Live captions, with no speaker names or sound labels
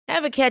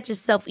Ever catch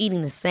yourself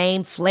eating the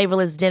same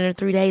flavorless dinner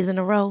 3 days in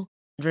a row?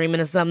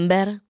 Dreaming of something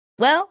better?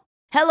 Well,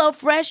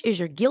 HelloFresh is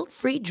your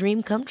guilt-free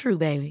dream come true,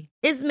 baby.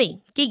 It's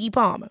me, Keke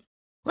Palmer.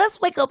 Let's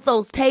wake up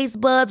those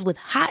taste buds with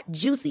hot,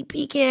 juicy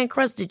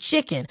pecan-crusted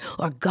chicken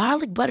or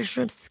garlic butter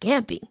shrimp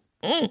scampi.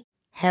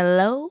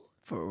 Hello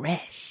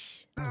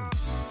Fresh.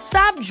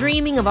 Stop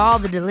dreaming of all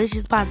the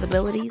delicious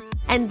possibilities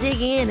and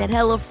dig in at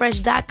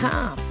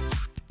HelloFresh.com.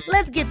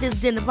 Let's get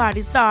this dinner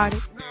party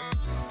started.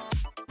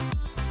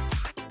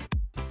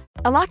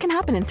 A lot can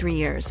happen in 3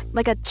 years,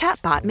 like a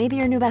chatbot may be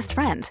your new best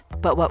friend.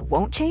 But what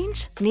won't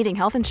change? Needing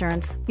health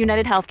insurance.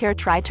 United Healthcare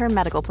Tri-Term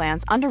Medical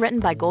Plans, underwritten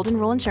by Golden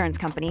Rule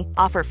Insurance Company,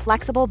 offer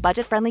flexible,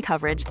 budget-friendly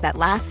coverage that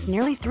lasts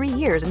nearly 3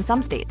 years in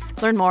some states.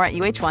 Learn more at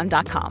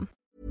uh1.com.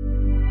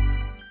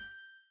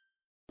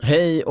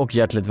 Hej och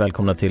hjärtligt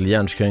välkomna till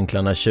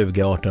Hjärnskrynklarna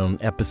 2018,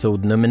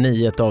 episod nummer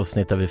 9, ett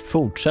avsnitt där vi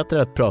fortsätter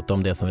att prata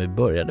om det som vi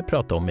började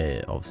prata om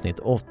i avsnitt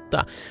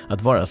 8.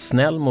 Att vara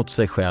snäll mot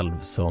sig själv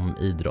som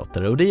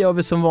idrottare. Och det gör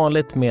vi som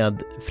vanligt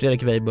med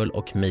Fredrik Weibull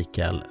och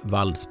Mikael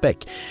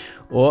Wallsbäck.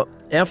 Och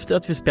efter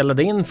att vi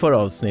spelade in förra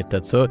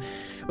avsnittet så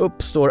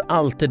uppstår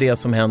alltid det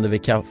som händer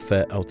vid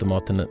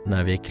kaffeautomaten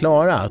när vi är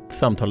klara. Att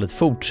samtalet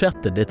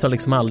fortsätter, det tar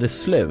liksom aldrig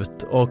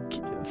slut. Och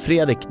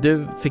Fredrik,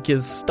 du fick ju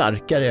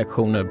starka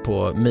reaktioner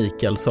på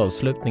Mikaels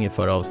avslutning i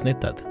förra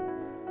avsnittet.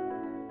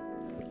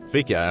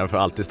 Fick jag för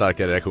alltid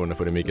starka reaktioner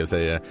på det Mikael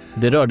säger.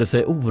 Det rörde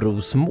sig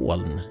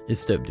orosmoln i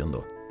studion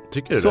då.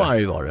 Tycker du så det?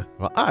 Arg var du.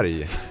 Vad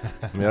arg?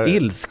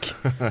 Ilsk.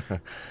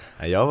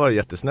 Jag var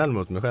jättesnäll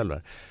mot mig själv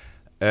där.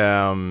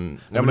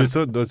 Men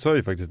du sa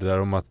ju faktiskt det där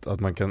om att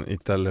man kan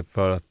istället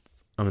för att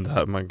det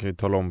här, man kan ju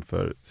tala om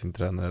för sin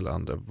tränare eller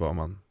andra vad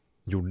man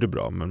gjorde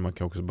bra, men man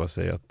kan också bara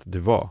säga att det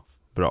var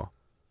bra.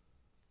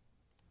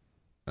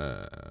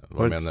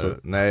 Vad menar du?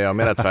 Nej, jag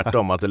menar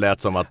tvärtom, att det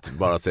lät som att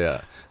bara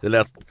säga,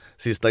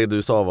 sista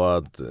du sa var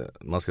att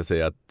man ska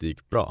säga att det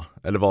gick bra,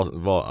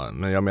 eller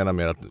men jag menar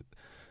mer att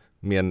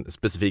mer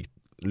specifikt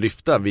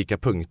lyfta vilka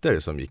punkter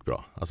som gick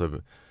bra,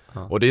 alltså,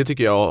 och det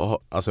tycker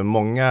jag, alltså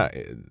många,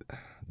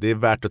 det är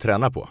värt att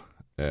träna på,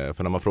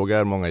 för när man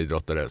frågar många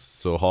idrottare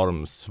så har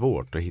de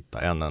svårt att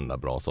hitta en enda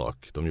bra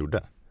sak de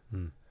gjorde.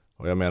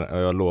 Och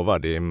jag lovar,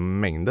 det är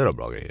mängder av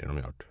bra grejer de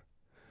har gjort,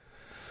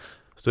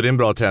 så det är en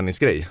bra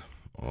träningsgrej.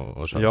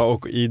 Ja,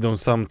 och i de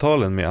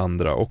samtalen med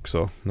andra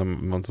också, när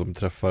man som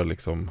träffar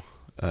liksom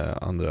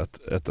andra,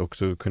 att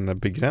också kunna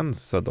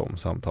begränsa de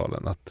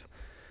samtalen, att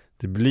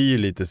det blir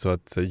lite så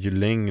att så, ju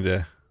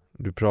längre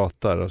du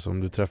pratar, alltså om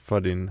du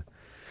träffar din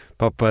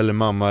pappa eller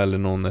mamma eller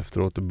någon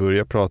efteråt och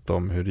börjar prata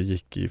om hur det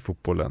gick i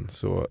fotbollen,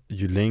 så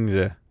ju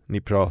längre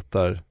ni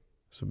pratar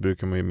så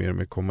brukar man ju mer och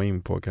mer komma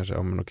in på kanske,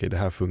 ja men okej, det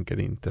här funkar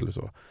inte eller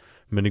så,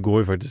 men det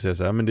går ju faktiskt att säga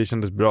så här, men det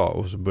kändes bra,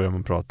 och så börjar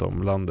man prata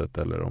om landet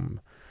eller om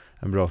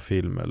en bra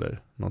film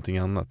eller någonting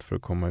annat för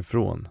att komma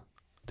ifrån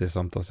det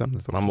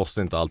samtalsämnet också. Man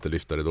måste inte alltid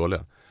lyfta det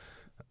dåliga.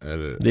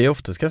 Det är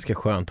oftast ganska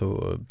skönt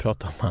att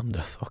prata om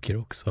andra saker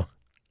också.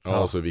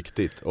 Ja, så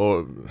viktigt.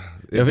 Och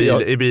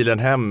i bilen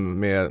hem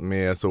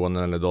med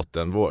sonen eller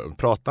dottern,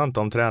 prata inte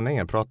om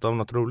träningen, prata om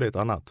något roligt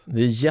annat.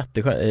 Det är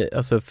jätteskönt.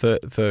 Alltså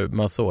för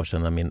massa år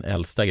sedan när min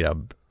äldsta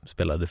grabb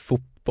spelade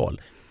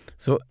fotboll,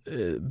 så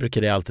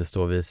brukade jag alltid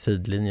stå vid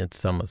sidlinjen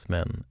tillsammans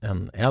med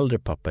en äldre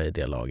pappa i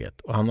det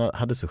laget. Och han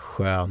hade så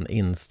skön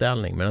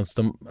inställning. Medan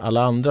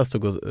alla andra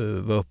stod och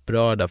var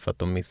upprörda för att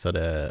de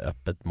missade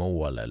öppet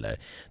mål eller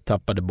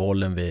tappade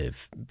bollen vid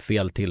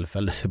fel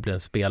tillfälle så det blev en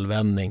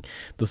spelvändning.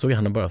 Då såg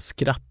han bara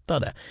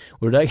skrattade.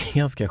 Och det där är en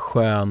ganska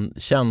skön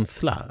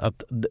känsla.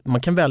 Att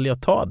man kan välja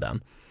att ta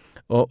den.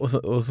 Och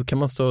så kan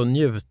man stå och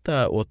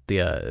njuta åt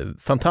det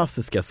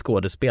fantastiska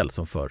skådespel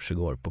som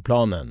försiggår på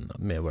planen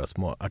med våra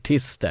små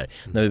artister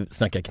när vi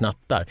snackar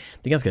knattar.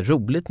 Det är ganska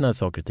roligt när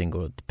saker och ting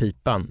går åt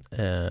pipan.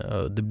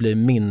 Det blir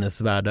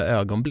minnesvärda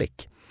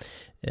ögonblick.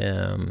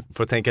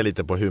 Får tänka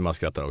lite på hur man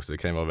skrattar också. Det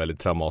kan ju vara väldigt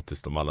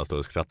traumatiskt om alla står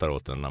och skrattar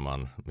åt en när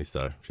man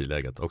missar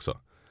friläget också.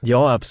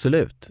 Ja,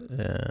 absolut.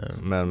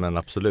 Men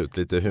absolut,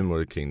 lite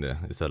humor kring det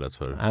istället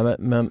för...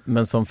 Nej,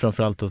 men som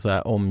framförallt då så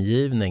här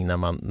omgivning att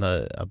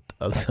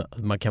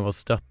man kan vara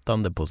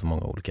stöttande på så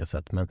många olika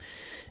sätt. Men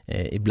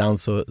ibland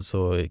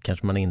så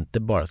kanske man inte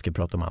bara ska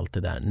prata om allt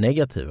det där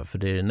negativa, för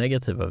det är det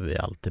negativa vi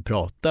alltid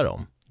pratar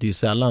om. Det är ju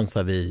sällan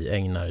så vi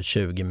ägnar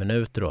 20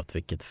 minuter åt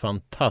vilket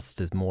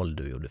fantastiskt mål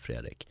du gjorde,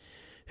 Fredrik.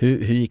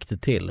 Hur gick det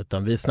till?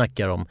 Utan vi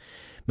snackar om,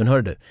 men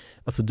hör du,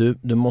 alltså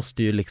du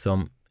måste ju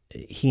liksom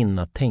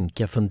hinna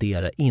tänka,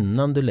 fundera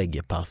innan du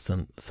lägger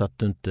passen så att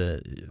du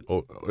inte...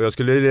 Och jag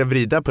skulle vilja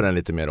vrida på den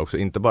lite mer också.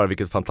 Inte bara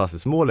vilket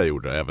fantastiskt mål jag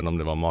gjorde, även om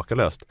det var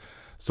makalöst.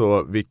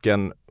 Så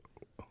vilken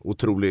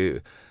otrolig...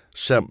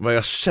 vad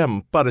jag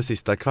kämpade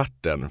sista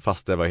kvarten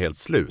fast det var helt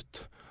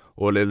slut.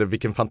 Eller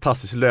vilken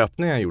fantastisk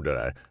löpning jag gjorde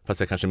där fast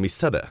jag kanske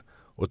missade.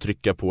 Och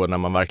trycka på när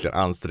man verkligen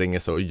anstränger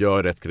sig och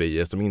gör rätt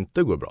grejer som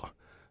inte går bra.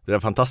 Det där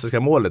fantastiska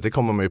målet, det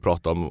kommer man ju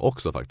prata om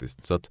också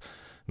faktiskt. Så att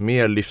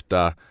mer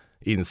lyfta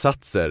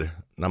insatser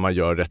när man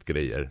gör rätt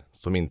grejer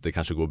som inte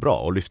kanske går bra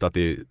och lyfta att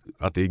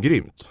det är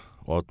grymt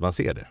och att man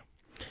ser det.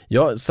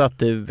 Jag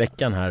satt i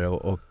veckan här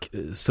och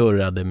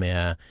surrade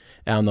med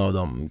en av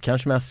de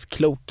kanske mest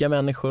kloka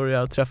människor jag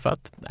har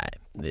träffat. Nej,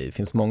 det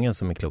finns många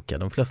som är kloka.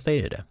 De flesta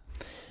är ju det.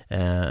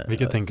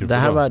 Vilka tänker du det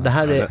här på då? Det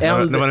här är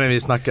äldre, det var när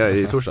vi snackade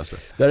i torsdags.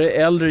 det här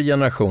är äldre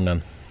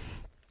generationen.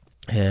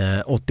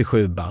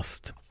 87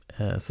 bast.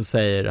 Så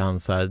säger han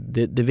så här,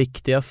 det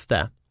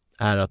viktigaste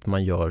är att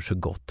man gör så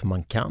gott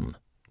man kan.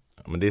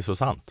 Ja, men det är så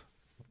sant.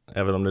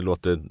 Även om det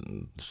låter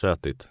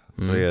sötigt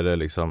så är det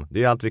liksom,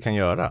 det är allt vi kan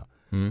göra.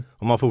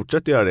 Om man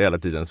fortsätter göra det hela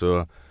tiden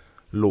så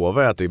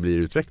lovar jag att det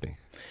blir utveckling.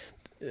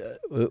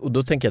 Och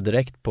då tänker jag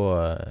direkt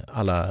på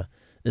alla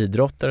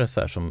idrottare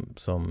så här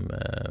som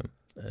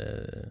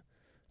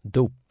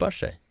dopar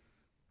sig.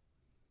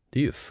 Det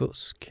är ju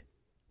fusk.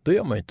 Då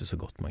gör man ju inte så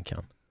gott man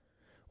kan.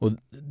 Och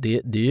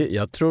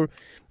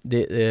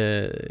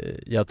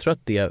jag tror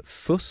att det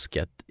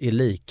fusket är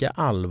lika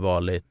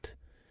allvarligt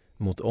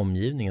mot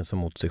omgivningen som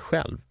mot sig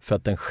själv. För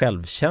att den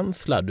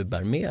självkänsla du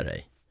bär med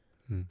dig,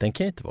 den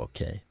kan ju inte vara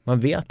okej. Man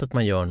vet att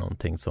man gör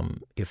någonting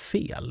som är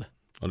fel.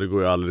 Och det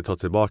går ju aldrig att ta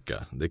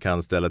tillbaka. Det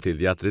kan ställa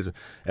till jätteligt.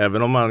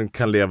 Även om man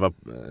kan leva,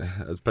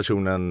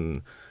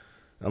 personen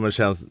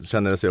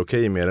känner sig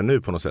okej med det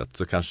nu på något sätt,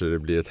 så kanske det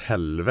blir ett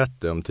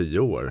helvete om 10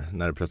 år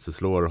när det plötsligt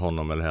slår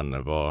honom eller henne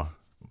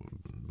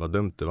vad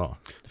dumt det var.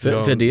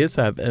 För det är ju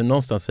så här,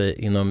 någonstans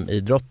inom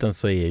idrotten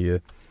så är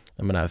ju,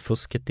 jag menar,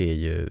 fusket det är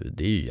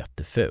ju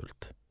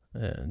jättefult.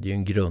 Det är ju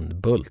en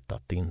grundbult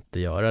att inte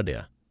göra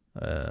det.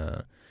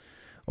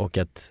 Och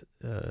att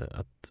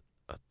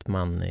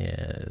man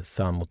är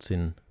sann mot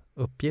sin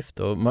uppgift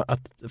och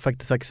att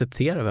faktiskt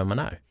acceptera vem man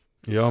är.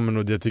 Ja, men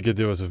och jag tycker att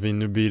det var så fint.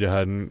 Nu blir det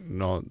här,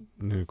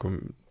 nu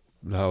kom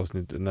det här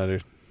avsnittet när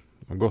det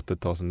har gått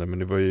ett tag sedan där, men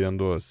det var ju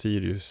ändå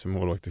Sirius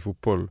målvakt i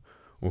fotboll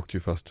åkte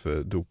ju fast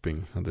för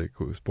doping, hade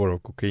spår av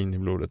kokain i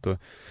blodet, och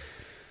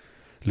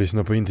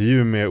lyssna på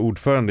intervju med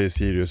ordförande i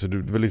Sirius, och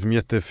det var liksom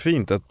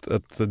jättefint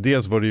att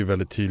dels var det ju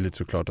väldigt tydligt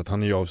såklart att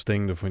han är ju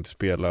avstängd och får inte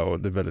spela, och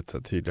det är väldigt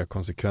så tydliga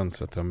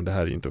konsekvenser att men det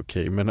här är inte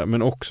okej.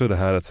 Men också det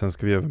här att sen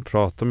ska vi även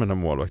prata med den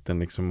här målvakten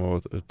liksom,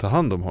 och ta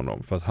hand om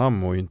honom, för att han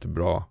mår ju inte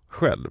bra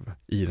själv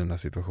i den här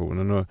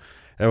situationen. Och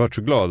jag har varit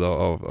så glad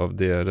av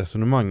det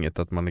resonemanget,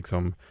 att man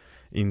liksom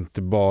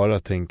inte bara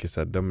tänker så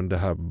här, men det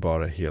här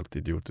bara är helt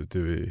idiotiskt,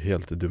 du är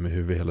helt dum i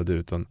huvudet hela du,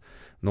 utan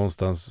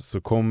någonstans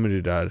så kommer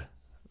det där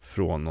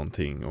från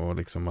någonting, och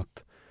liksom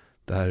att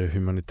det här är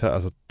humanitärt,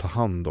 alltså ta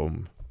hand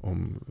om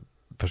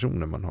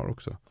personer man har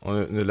också. Och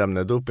nu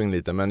lämnar jag doping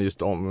lite, men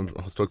just om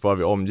står kvar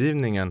vid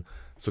omgivningen,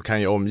 så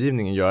kan ju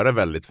omgivningen göra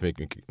väldigt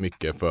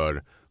mycket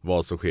för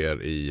vad som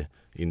sker i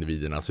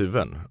individernas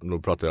huvuden. Då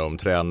pratar jag om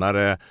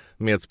tränare,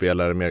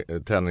 medspelare,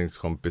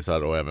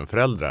 träningskompisar och även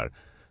föräldrar.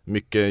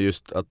 Mycket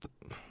just att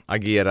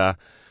agera,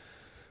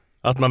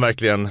 att man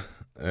verkligen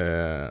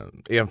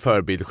är en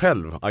förebild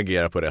själv,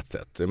 agerar på rätt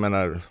sätt. Jag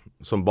menar,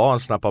 som barn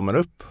snappar man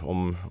upp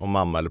om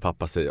mamma eller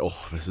pappa säger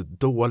det är så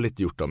dåligt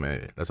gjort av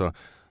mig. Alltså,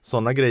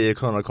 sådana grejer,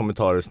 sådana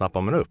kommentarer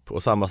snappar man upp.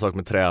 Och samma sak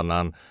med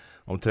tränaren.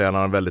 Om tränaren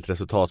har väldigt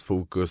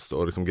resultatfokus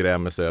och liksom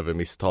grämer sig över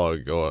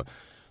misstag, och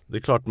det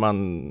är klart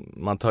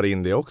man tar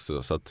in det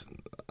också, så att,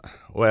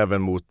 och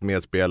även mot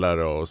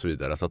medspelare och så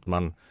vidare, så att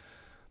man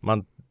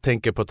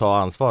tänker på att ta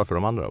ansvar för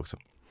de andra också.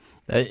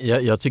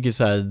 Jag tycker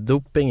så här,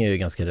 doping är ju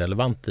ganska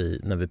relevant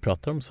när vi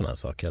pratar om sådana här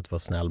saker, att vara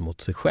snäll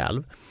mot sig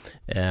själv.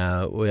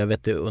 Och jag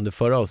vet under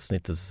förra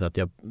avsnittet så att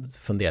jag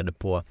funderade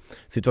på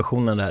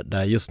situationen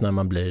där just när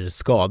man blir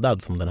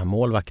skadad som den här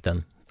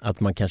målvakten, att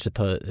man kanske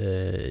tar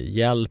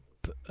hjälp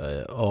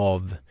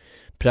av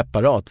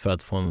preparat för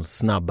att få en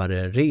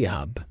snabbare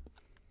rehab.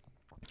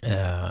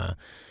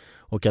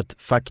 Och att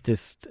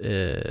faktiskt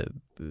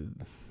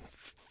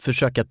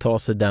försöka ta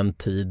sig den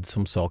tid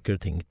som saker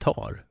och ting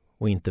tar,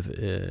 och inte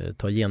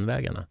ta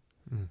genvägarna.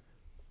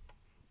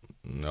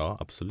 Ja,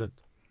 absolut.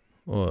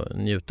 Och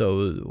njuta.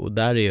 Och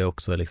där är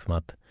också liksom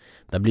att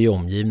där blir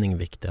omgivning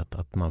viktigt,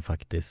 att man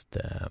faktiskt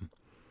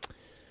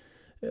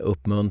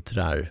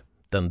uppmuntrar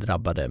den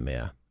drabbade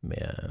med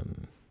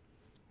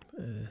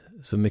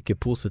så mycket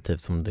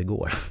positivt som det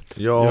går.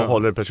 Ja,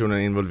 håller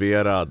personen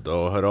involverad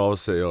och hör av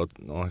sig och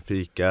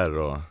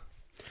fikar.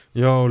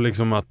 Ja, och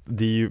liksom att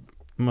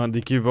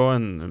det kan ju vara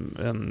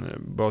en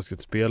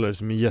basketspelare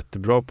som är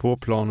jättebra på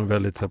plan och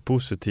väldigt så här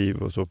positiv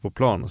och så på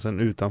plan, och sen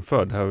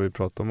utanför, det här har vi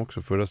pratat om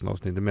också förra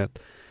avsnittet med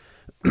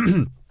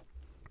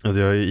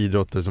alltså jag är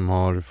idrottare som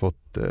har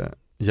fått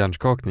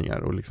hjärnskakningar,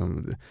 och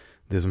liksom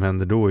det som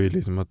händer då är ju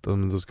liksom att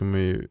då ska man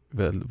ju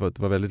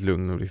vara väldigt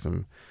lugn och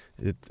liksom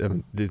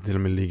det till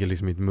och med ligga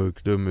liksom i ett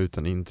mörkrum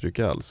utan intryck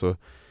alls. Så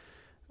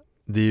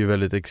det är ju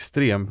väldigt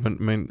extremt,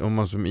 men om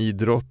man som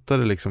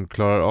idrottare liksom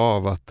klarar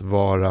av att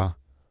vara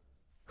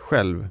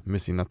själv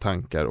med sina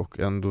tankar och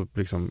ändå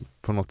liksom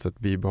på något sätt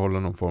bibehålla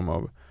någon form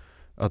av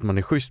att man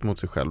är schysst mot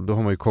sig själv, då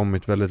har man ju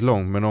kommit väldigt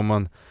långt. Men om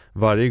man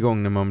varje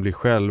gång när man blir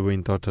själv och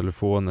inte har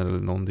telefon eller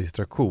någon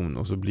distraktion,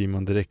 och så blir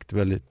man direkt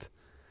väldigt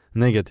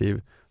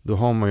negativ, då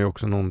har man ju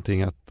också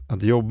någonting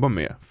att jobba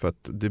med, för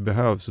att det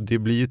behövs, och det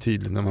blir ju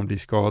tydligt när man blir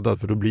skadad,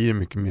 för då blir det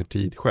mycket mer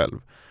tid själv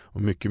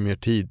och mycket mer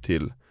tid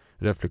till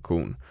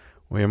reflektion.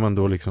 Och är man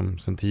då liksom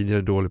sen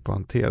tidigare dålig på att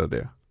hantera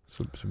det,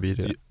 så blir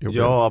det jobbigt.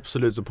 Ja,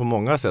 absolut, och på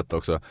många sätt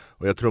också.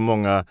 Och jag tror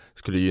många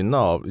skulle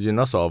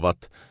gynnas av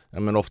att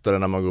oftare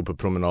när man går på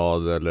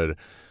promenad eller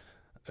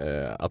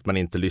att man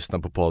inte lyssnar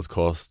på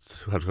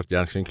podcast. Självklart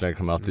hjärnskrynklar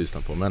kan man alltid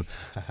lyssna på, men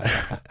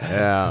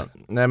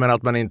men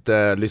att man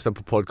inte lyssnar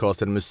på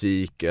podcast eller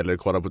musik eller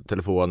kollar på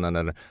telefonen,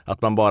 eller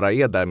att man bara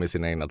är där med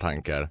sina egna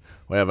tankar,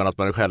 och även att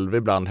man är själv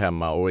ibland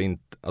hemma och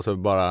inte, alltså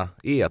bara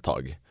är ett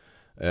tag.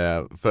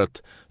 För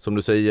att som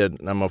du säger,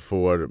 när man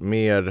får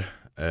mer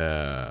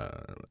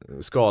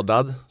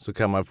skadad så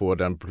kan man få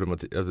den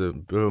problematik, alltså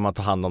behöver man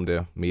ta hand om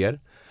det mer,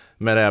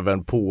 men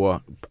även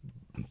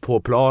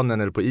på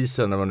planen eller på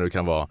isen eller vad det nu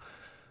kan vara,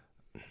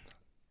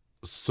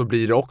 så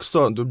blir det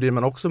också, då blir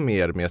man också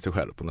mer med sig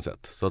själv på något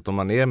sätt. Så att om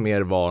man är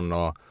mer van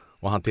att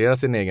hantera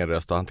sin egen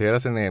röst och hantera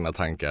sina egna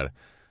tankar,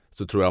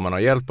 så tror jag man har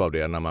hjälp av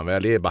det när man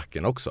väl är i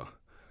backen också.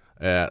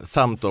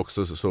 Samt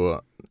också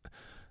så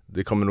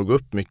det kommer nog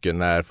upp mycket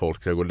när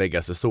folk ska gå och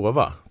lägga sig och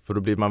sova. För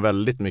då blir man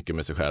väldigt mycket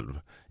med sig själv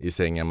i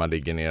sängen, man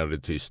ligger ner och det är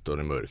tyst och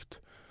det är mörkt.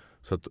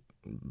 Så att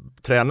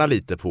träna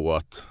lite på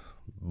att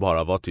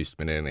bara vara tyst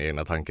med dina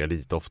egna tankar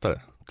lite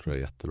oftare, tror jag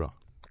är jättebra.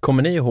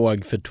 Kommer ni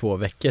ihåg för 2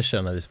 veckor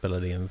sedan när vi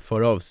spelade in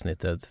förra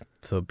avsnittet,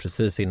 så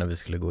precis innan vi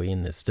skulle gå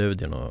in i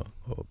studion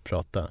och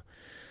prata,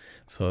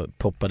 så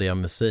poppade jag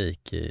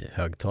musik i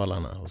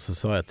högtalarna och så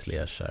sa jag till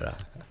er så här: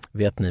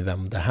 vet ni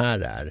vem det här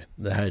är?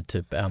 Det här är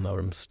typ en av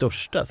de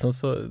största. Sen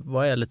så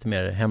var jag lite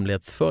mer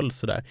hemlighetsfull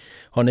sådär.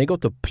 Har ni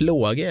gått och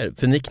plågat er?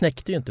 För ni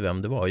knäckte ju inte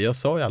vem det var. Jag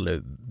sa ju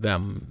aldrig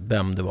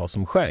vem det var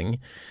som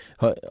sjöng.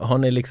 Har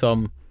ni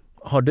liksom,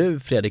 har du,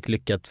 Fredrik,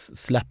 lyckats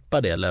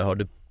släppa det, eller har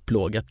du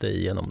plågat dig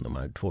igenom de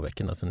här 2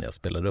 veckorna sedan jag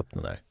spelade upp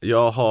den där?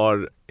 Jag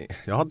har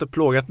inte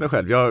plågat mig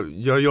själv.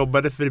 Jag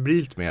jobbade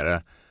febrilt med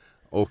det.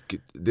 Och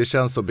det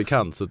känns så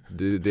bekant, så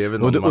det är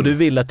väl och du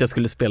ville att jag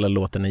skulle spela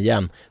låten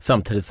igen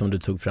samtidigt som du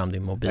tog fram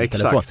din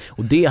mobiltelefon. Exakt.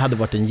 Och det hade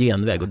varit en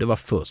genväg och det var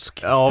fusk.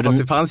 Ja, fast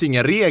det fanns ju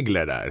inga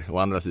regler där å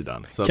andra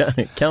sidan. Så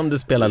kan du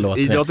spela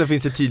låten? I idrotten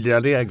finns det tydliga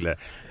regler.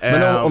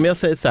 Men om jag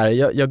säger så här,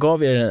 jag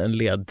gav er en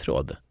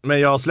ledtråd. Men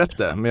jag har släppt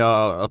det, men jag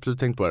har absolut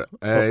tänkt på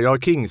det. Jag har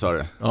King, sa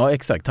du. Ja,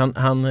 exakt.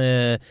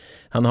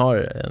 Han har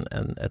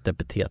ett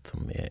epitet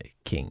som är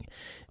King.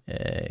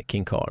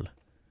 King Carl.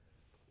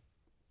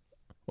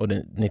 Och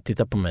ni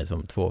tittar på mig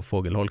som 2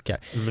 fågelholkar.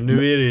 Men nu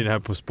är det ju det här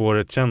På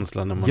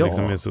spåret-känslan när man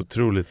liksom är så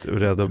otroligt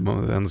rädd att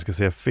man ändå ska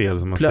säga fel,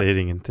 så man säger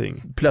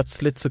ingenting.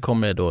 Plötsligt så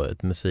kommer det då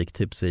ett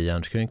musiktips i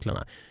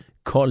hjärnskrynklarna.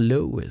 Carl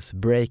Lewis,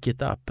 Break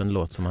It Up, en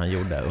låt som han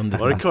gjorde under.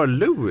 Var det Carl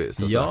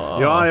Lewis? Alltså?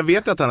 Ja, jag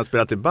vet att han har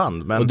spelat i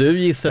band. Men... Och du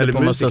gissade på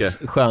en massa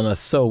sköna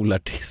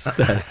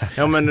soulartister.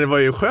 Ja, men det var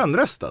ju skön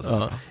röst alltså.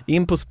 Ja.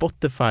 In på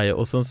Spotify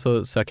och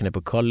så söker ni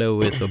på Carl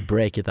Lewis och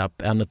Break It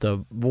Up, en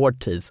av vår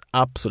tids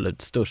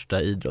absolut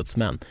största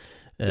idrottsmän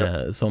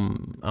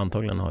som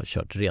antagligen har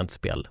kört rent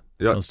spel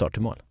från start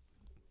till mål.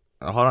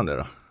 Har han det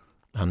då?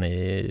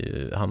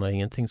 Han har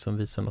ingenting som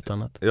visar något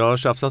annat. Jag har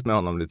tjafsat med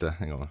honom lite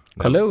en gång.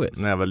 Carl Lewis?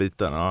 När jag var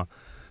liten, ja.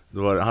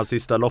 Då var det hans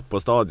sista lopp på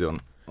stadion.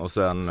 Och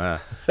sen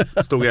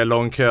stod jag i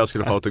lång kö och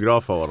skulle få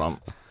autograf av honom.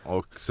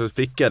 Och så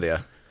fick jag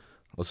det.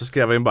 Och så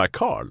skrev jag in bara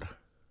Carl.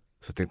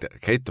 Så jag tänkte, det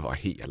kan inte vara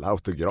hela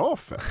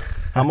autografen.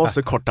 Han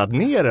måste kortat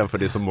ner den för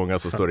det är så många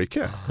som står i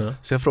kö.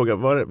 Så jag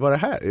frågade, vad är det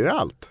här? Är det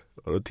allt?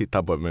 Och då tittade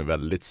han på mig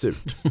väldigt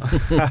surt.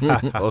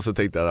 Och så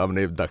tänkte jag, men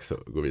det är dags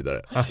att gå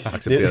vidare.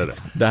 Acceptera det.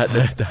 Det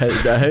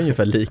här är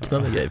ungefär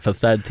liknande grej,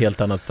 fast det är ett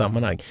helt annat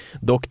sammanhang.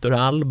 Dr.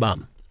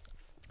 Alban,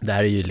 det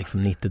här är ju liksom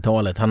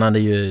 90-talet. Han hade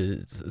ju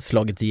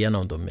slagit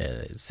igenom då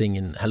med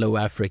Singing Hello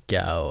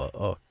Africa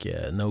och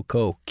No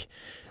Coke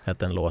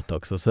hette en låt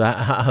också. Så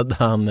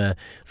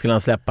skulle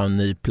han släppa en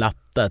ny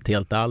platta, ett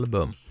helt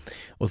album.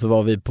 Och så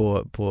var vi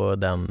på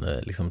den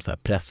liksom så här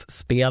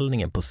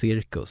pressspelningen på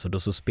Cirkus, och då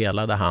så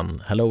spelade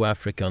han Hello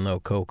Africa och No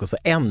Coke och så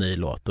en ny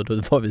låt, och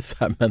då var vi så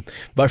här, men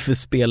varför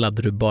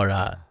spelade du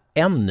bara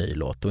en ny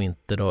låt och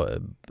inte då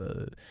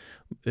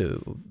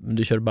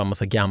du körde bara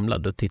massa gamla?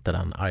 Då tittade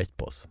han argt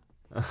på oss.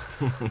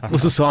 Och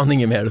så sa han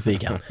inget mer och så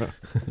gick han.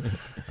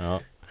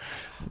 Ja.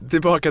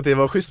 Tillbaka till att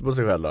vara schysst på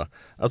sig själv då.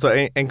 Alltså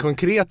en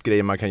konkret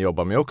grej man kan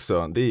jobba med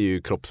också, det är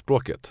ju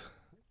kroppsspråket.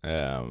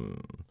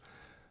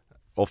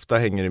 Ofta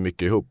hänger det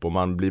mycket ihop, och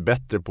man blir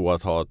bättre på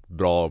att ha ett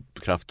bra,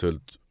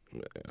 kraftfullt,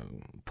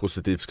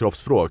 positivt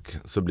kroppsspråk,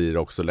 så blir det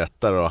också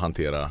lättare att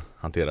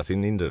hantera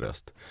sin inre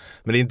röst.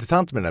 Men det är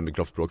intressant med det här med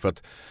kroppsspråk, för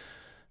att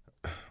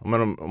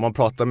om man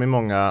pratar med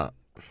många,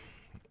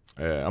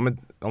 om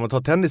man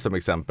tar tennis som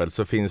exempel,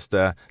 så finns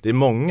det är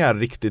många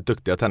riktigt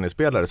duktiga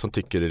tennisspelare som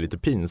tycker det är lite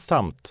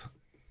pinsamt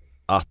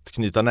att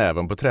knyta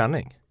näven på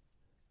träning.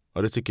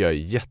 Och det tycker jag är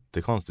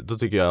jättekonstigt. Då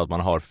tycker jag att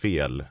man har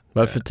fel.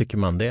 Varför tycker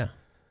man det?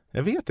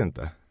 Jag vet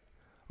inte.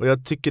 Och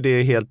jag tycker det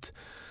är helt...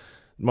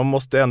 Man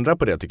måste ändra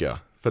på det, tycker jag.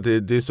 För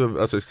det är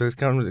så... Alltså, jag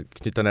kan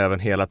knyta näven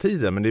hela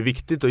tiden, men det är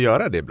viktigt att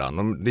göra det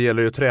ibland. Det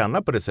gäller ju att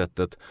träna på det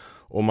sättet.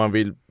 Om man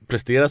vill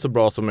prestera så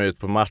bra som möjligt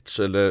på match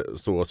eller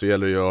så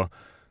gäller det ju att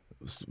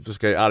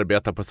ska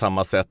arbeta på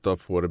samma sätt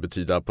och få det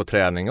betyda på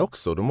träning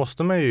också. Då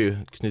måste man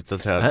ju knyta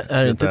träning.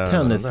 Är inte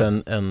tennis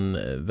en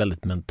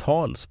väldigt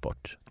mental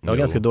sport? Jag har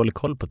ganska dålig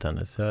koll på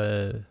tennis.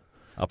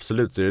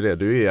 Absolut, så är det.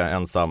 Du är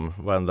ensam.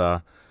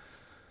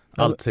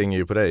 Allt hänger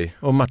ju på dig.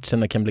 Och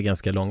matcherna kan bli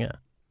ganska långa.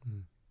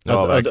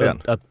 Ja,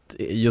 verkligen. Att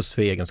just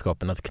för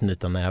egenskapen att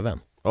knyta näven.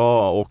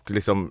 Ja, och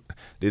liksom,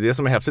 det är det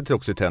som är häftigt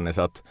också i tennis,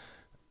 att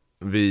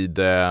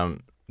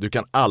du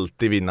kan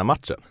alltid vinna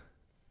matchen.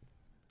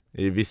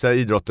 I vissa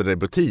idrotter där det är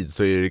på tid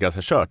så är det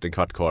ganska kört en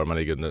kvart kvar, man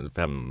ligger under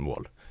 5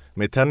 mål.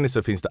 Men i tennis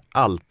så finns det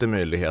alltid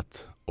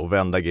möjlighet att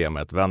vända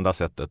gamet, vända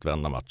sättet,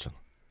 vända matchen.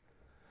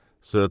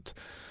 Så att,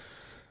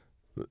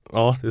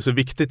 ja, det är så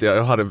viktigt.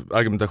 Jag hade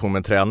argumentation med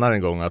en tränare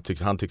en gång, att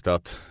han tyckte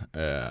att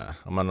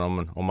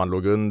om man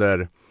låg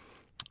under,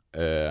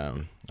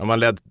 om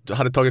man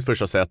hade tagit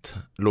första set,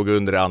 låg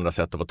under det andra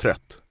set och var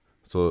trött,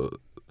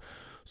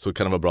 så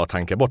kan det vara bra att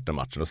tanka bort den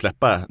matchen och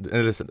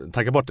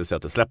tanka bort det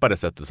sättet, släppa det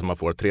sättet så man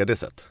får ett tredje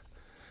set.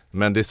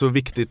 Men det är så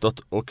viktigt att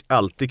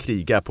alltid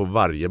kriga på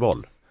varje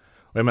boll.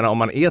 Och jag menar, om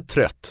man är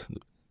trött,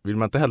 vill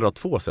man inte heller ha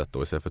 2 set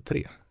då istället för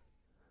 3,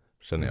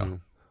 känner jag.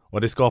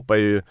 Och det skapar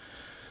ju,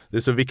 det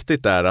är så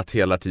viktigt där att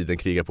hela tiden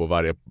kriga på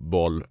varje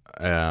boll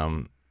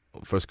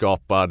för att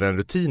skapa den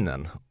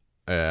rutinen.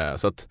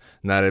 Så att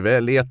när det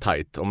väl är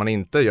tajt, om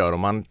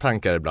man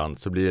tankar ibland,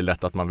 så blir det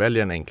lätt att man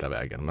väljer den enkla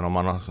vägen. Men om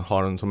man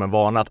har som en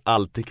vana att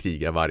alltid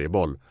kriga varje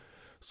boll,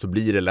 så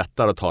blir det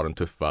lättare att ta den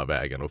tuffa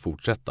vägen och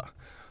fortsätta.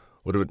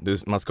 Och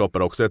man skapar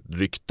också ett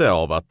rykte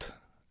av att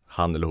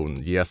han eller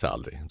hon ger sig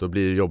aldrig. Då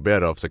blir det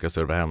jobbigare att försöka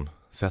serva hem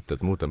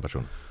sättet mot en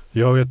person.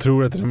 Ja, jag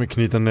tror att det med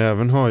knyta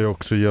näven har ju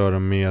också att göra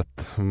med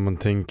att om man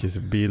tänker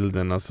sig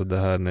bilden, alltså det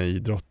här när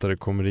idrottare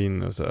kommer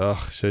in och så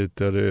shit,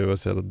 jag var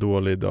så jävla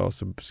dålig idag,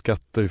 så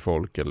skattar ju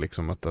folk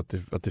liksom att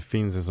det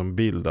finns en sån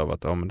bild av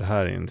att men det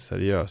här är en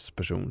seriös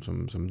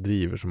person som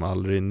driver, som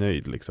aldrig är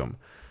nöjd liksom.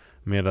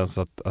 Medan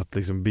att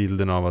liksom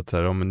bilden av att så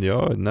här,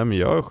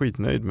 jag är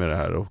skitnöjd med det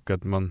här, och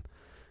att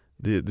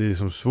det är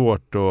som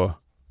svårt att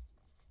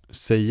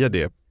säga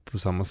det på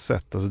samma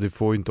sätt. Alltså det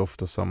får ju inte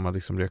ofta samma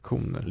liksom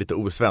reaktioner. Lite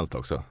osvenskt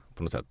också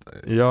på något sätt.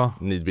 Ja.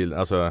 Nidbild,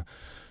 alltså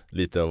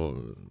lite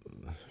av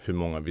hur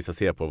många vissa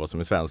ser på vad som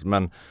är svenskt.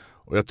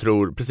 Och jag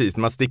tror precis,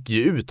 man sticker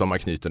ju ut om man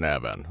knyter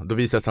näven. Då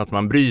visar det sig att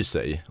man bryr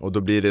sig, och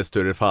då blir det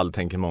större fall,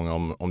 tänker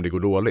många, om det går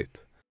dåligt.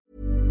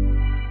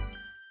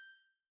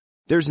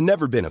 There's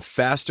never been a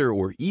faster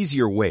or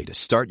easier way to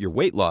start your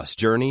weight loss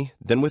journey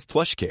than with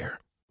PlushCare.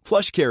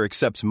 PlushCare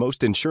accepts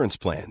most insurance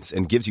plans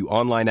and gives you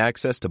online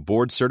access to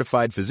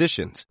board-certified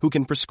physicians who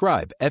can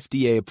prescribe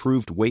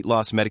FDA-approved weight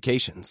loss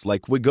medications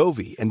like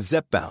Wegovy and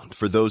Zepbound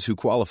for those who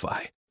qualify.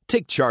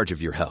 Take charge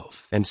of your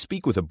health and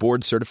speak with a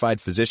board-certified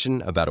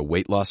physician about a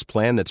weight loss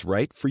plan that's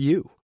right for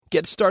you.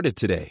 Get started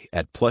today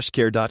at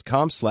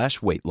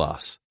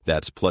plushcare.com/weightloss.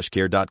 That's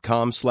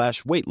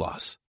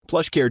plushcare.com/weightloss.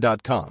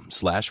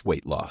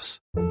 plushcare.com/weightloss.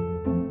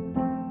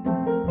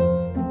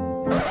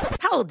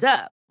 Hold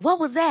up. What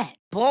was that?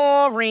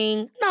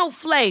 Boring. No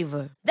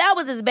flavor. That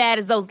was as bad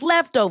as those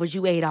leftovers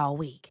you ate all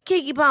week.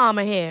 Keke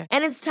Palmer here,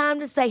 and it's time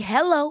to say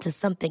hello to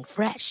something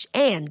fresh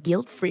and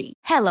guilt-free.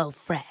 Hello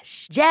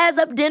Fresh. Jazz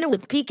up dinner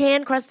with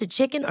pecan-crusted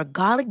chicken or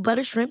garlic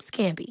butter shrimp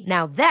scampi.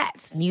 Now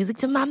that's music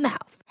to my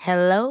mouth.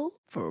 Hello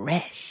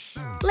Fresh.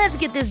 Let's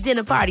get this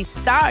dinner party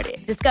started.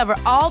 Discover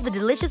all the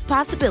delicious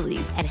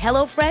possibilities at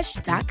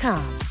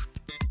hellofresh.com.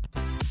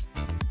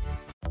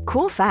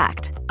 Cool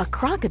fact, a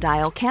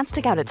crocodile can't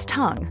stick out its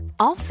tongue.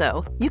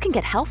 Also, you can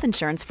get health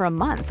insurance for a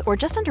month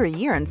or just under a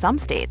year in some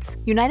states.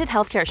 United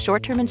Healthcare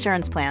short-term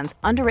insurance plans,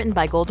 underwritten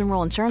by Golden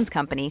Rule Insurance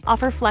Company,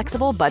 offer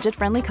flexible,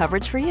 budget-friendly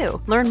coverage for you.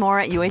 Learn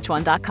more at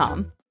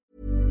uh1.com.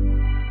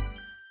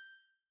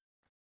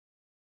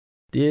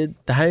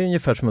 Det här är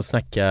ungefär som att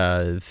snacka,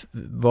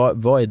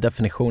 vad är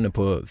definitionen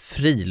på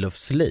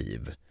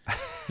friluftsliv?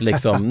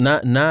 Liksom,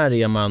 när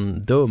är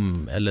man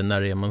dum eller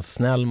när är man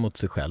snäll mot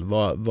sig själv?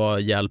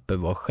 Vad hjälper,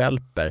 vad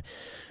stjälper?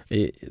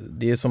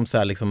 Det är som så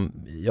här, liksom,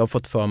 jag har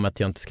fått för mig att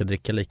jag inte ska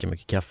dricka lika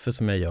mycket kaffe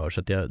som jag gör,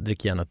 så att jag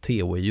dricker gärna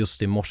te, och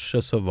just i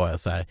morse så var jag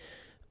så här,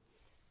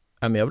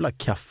 jag vill ha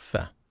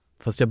kaffe,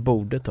 fast jag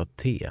borde ta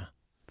te,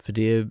 för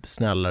det är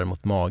snällare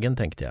mot magen,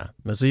 tänkte jag.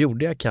 Men så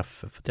gjorde jag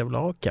kaffe för att jag vill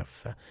ha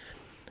kaffe.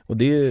 Och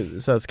det är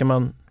ju så här, ska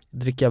man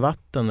dricka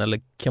vatten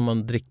eller kan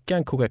man dricka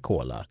en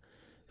Coca-Cola?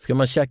 Ska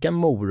man käka en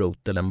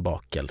morot eller en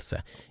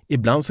bakelse?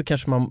 Ibland så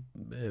kanske man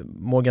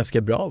mår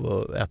ganska bra av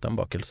att äta en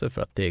bakelse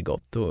för att det är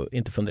gott och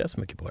inte fundera så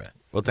mycket på det.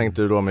 Vad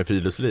tänkte du då med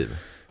friluftsliv?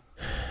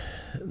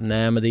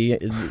 Nej, men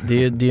det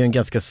är en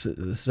ganska så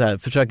här,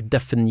 försök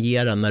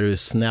definiera när du är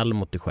snäll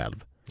mot dig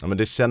själv. Ja, men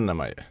det känner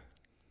man ju.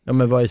 Ja,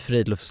 men vad är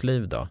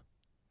friluftsliv då?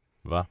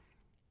 Va?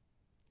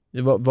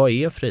 Vad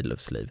är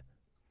friluftsliv?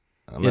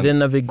 Är det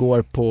när vi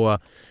går på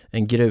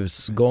en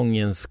grusgång i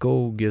en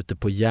skog ute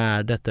på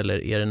Gärdet,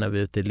 eller är det när vi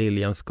är ute i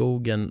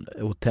Liljanskogen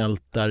och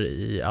tältar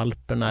i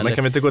Alperna? Men eller?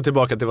 kan vi inte gå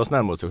tillbaka till att vara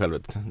snäll mot sig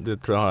själv? Det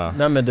tror jag.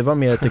 Nej, men det var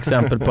mer ett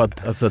exempel på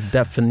att alltså,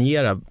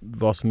 definiera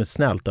vad som är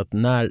snällt, att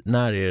när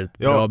är det ett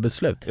bra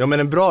beslut? Ja, men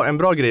en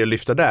bra grej att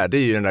lyfta där, det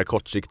är ju den där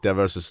kortsiktiga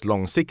versus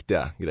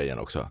långsiktiga grejen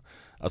också.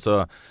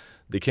 Alltså,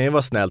 det kan ju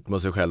vara snällt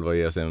mot sig själv och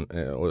ge sig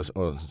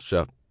och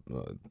köpa,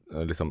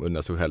 liksom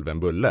unna sig själv en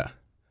bulle.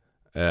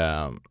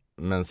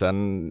 Men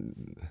sen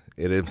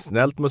är det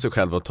snällt mot sig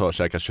själv att ta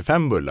käka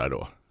 25 bullar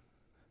då.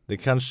 Det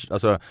kanske,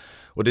 alltså,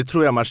 och det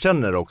tror jag man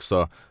känner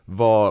också,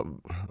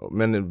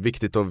 men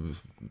viktigt att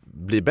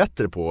bli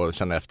bättre på att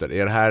känna efter.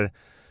 Är det här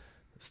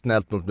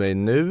snällt mot mig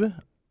nu?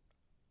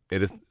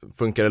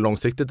 Funkar det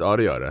långsiktigt? Ja,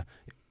 det gör det.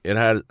 Är det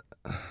här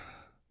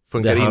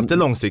funkar det inte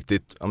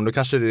långsiktigt? Då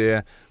kanske det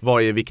är,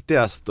 vad är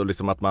viktigast? Och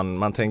liksom att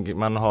man tänker,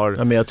 man har...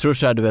 Ja, men jag tror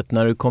så här, du vet,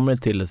 när du kommer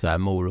till så här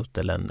morot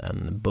eller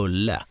en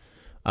bulle,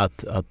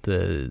 att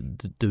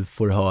du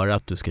får höra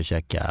att du ska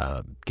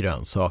käka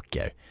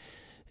grönsaker.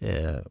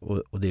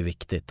 Och det är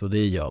viktigt, och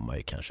det gör man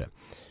ju kanske.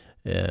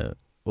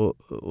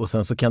 Och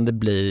sen så kan det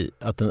bli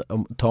att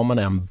tar man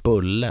en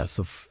bulle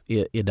så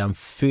är den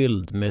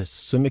fylld med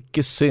så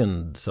mycket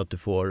synd så att du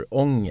får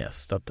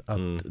ångest. Att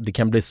det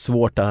kan bli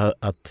svårt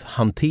att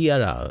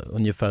hantera,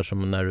 ungefär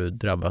som när du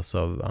drabbas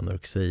av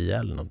anorexia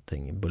eller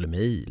någonting,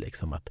 bulimi.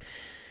 Liksom, att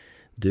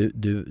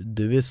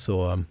du är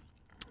så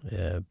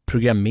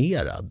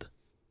programmerad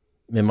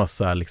med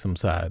massa liksom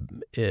så här,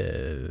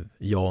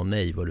 ja och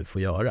nej vad du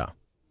får göra.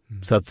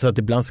 Så att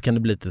ibland så kan det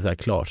bli lite så här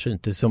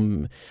klarsynt. Det är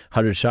som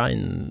Harry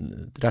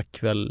Schein drack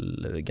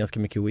väl ganska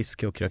mycket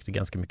whisky och rökte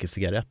ganska mycket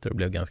cigaretter och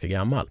blev ganska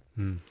gammal.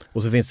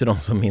 Och så finns det de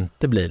som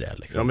inte blir det.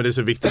 Liksom. Ja, men det är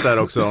så viktigt där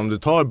också, om du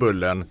tar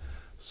bullen,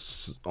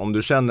 om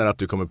du känner att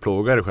du kommer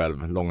plåga dig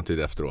själv lång tid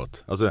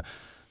efteråt. Alltså,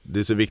 det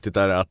är så viktigt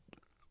där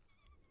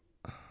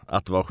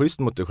att vara schysst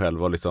mot dig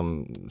själv och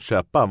liksom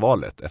köpa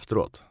valet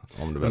efteråt.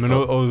 Om du vet. Men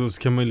och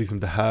så kan man ju liksom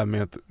det här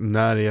med att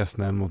när är jag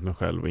snäll mot mig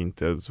själv och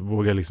inte, så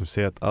vågar jag liksom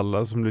säga att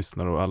alla som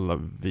lyssnar och alla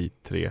vi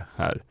tre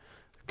här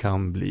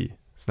kan bli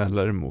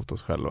snällare mot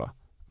oss själva.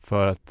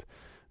 För att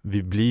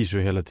vi blir så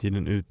hela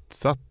tiden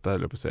utsatta,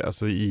 eller på att säga.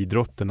 Alltså i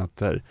idrotten, att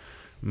där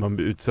man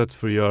blir utsatt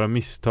för att göra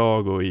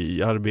misstag, och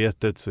i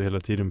arbetet så hela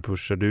tiden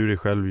pushar du dig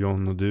själv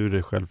John och du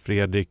dig själv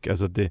Fredrik.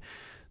 Alltså det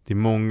är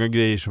många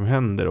grejer som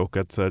händer, och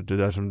att så här, det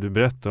där som du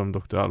berättar om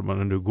Dr. Alban,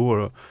 när du går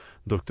och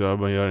Dr.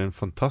 Alban gör en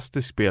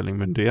fantastisk spelning,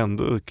 men du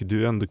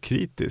är ändå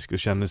kritisk och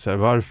känner så här,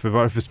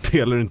 varför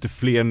spelar du inte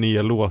fler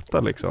nya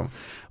låtar liksom?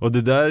 Och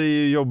det där är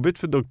ju jobbigt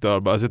för Dr.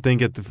 Alban. Alltså jag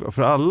tänker att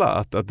för alla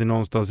att det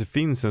någonstans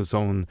finns en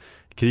sån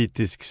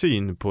kritisk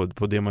syn på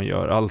det man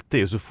gör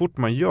alltid. Och så fort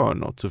man gör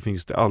något så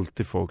finns det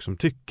alltid folk som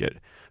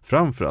tycker.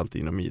 Framförallt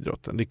inom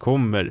idrotten. Det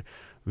kommer,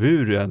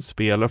 hur du än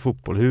spelar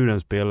fotboll, hur du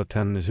än spelar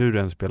tennis, hur du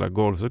än spelar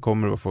golf, så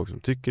kommer det vara folk som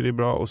tycker det är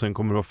bra, och sen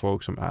kommer det vara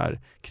folk som är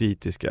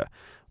kritiska.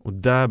 Och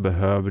där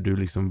behöver du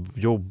liksom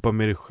jobba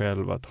med dig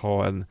själv, att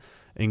ha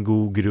en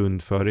god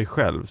grund för dig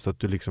själv, så att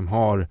du liksom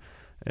har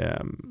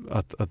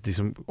att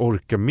liksom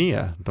orka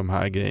med de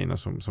här grejerna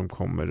som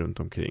kommer runt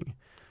omkring.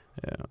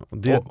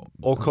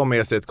 Och ha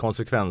med sig ett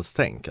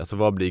konsekvenstänk. Alltså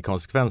vad blir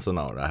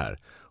konsekvenserna av det här?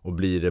 Och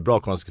blir det bra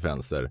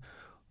konsekvenser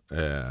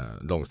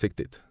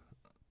långsiktigt?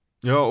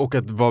 Ja, och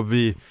att vad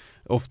vi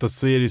oftast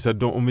så är det ju så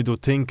här, om vi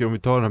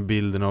tar den här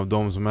bilden av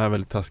de som är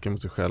väldigt taskiga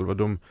mot sig själva,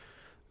 de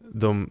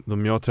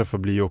jag träffar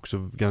blir ju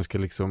också ganska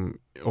liksom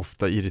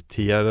ofta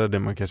irriterade,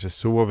 man kanske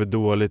sover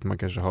dåligt, man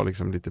kanske har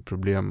liksom lite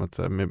problem att,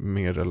 så här,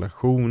 med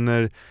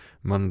relationer,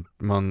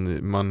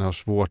 man har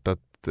svårt att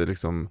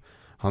liksom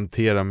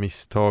hantera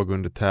misstag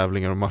under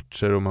tävlingar och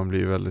matcher, och man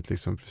blir väldigt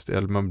liksom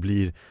frustrerad, man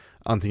blir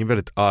antingen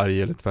väldigt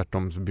arg eller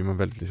tvärtom så blir man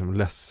väldigt liksom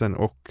ledsen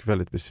och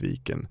väldigt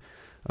besviken.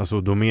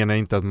 Alltså då menar jag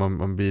inte att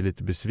man blir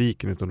lite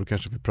besviken, utan då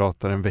kanske vi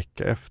pratar en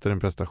vecka efter en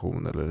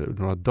prestation eller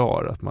några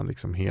dagar, att man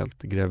liksom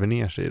helt gräver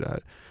ner sig i det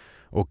här.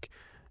 Och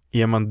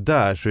är man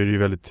där så är det ju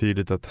väldigt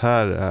tydligt att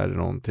här är det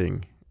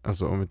någonting,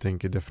 alltså om vi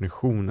tänker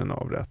definitionen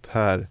av det, att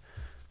här,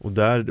 och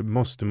där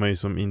måste man ju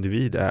som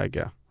individ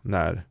äga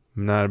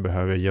när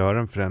behöver jag göra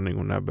en förändring,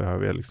 och när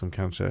behöver jag liksom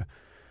kanske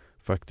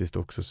faktiskt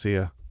också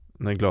se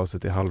när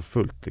glaset är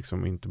halvfullt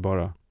liksom, och inte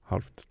bara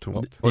halvt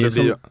tomt. Det är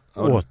som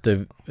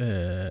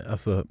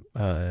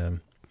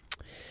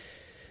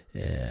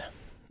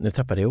nu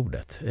tappade jag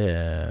ordet.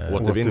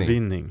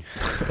 Återvinning.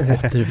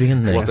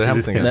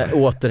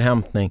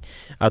 Återhämtning.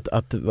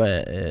 Att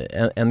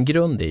en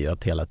grund är ju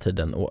att hela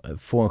tiden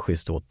få en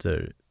schysst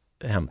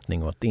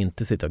återhämtning, och att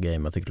inte sitta och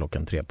gamea till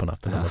 3 på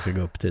natten när man ska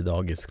gå upp till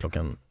dagis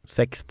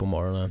 6 på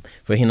morgonen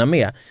för att hinna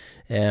med.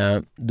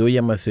 Då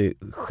ger man sig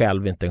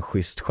själv inte en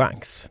schysst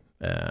chans.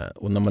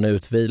 Och när man är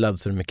utvilad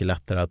så är det mycket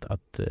lättare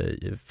att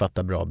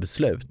fatta bra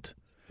beslut.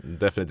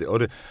 Definitivt.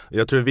 Och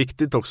jag tror det är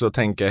viktigt också att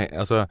tänka,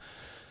 alltså,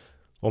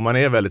 om man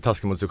är väldigt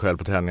taskig mot sig själv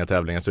på träningar och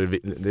tävlingar, så är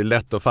det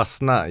lätt att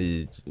fastna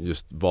i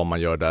just vad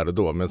man gör där och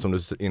då. Men som du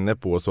är inne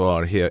på så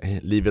har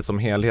livet som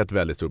helhet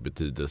väldigt stor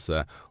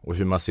betydelse, och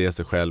hur man ser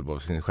sig själv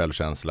och sin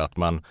självkänsla.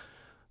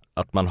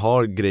 att man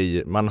har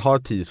grejer, man har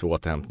tid för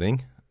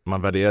återhämtning.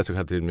 Man värderar sig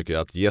själv till mycket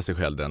att ge sig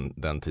själv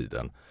den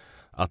tiden.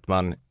 Att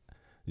man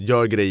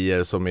gör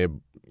grejer som är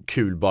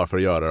kul bara för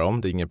att göra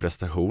dem. Det är ingen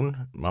prestation.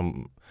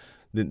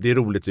 Det är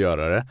roligt att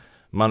göra det.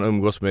 Man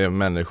umgås med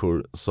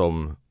människor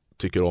som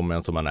tycker om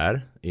en som man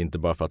är. Inte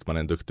bara för att man är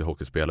en duktig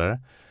hockeyspelare.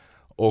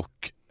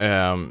 Och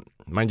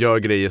man gör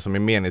grejer som är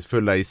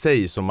meningsfulla i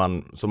sig som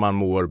man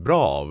mår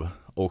bra av.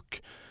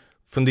 Och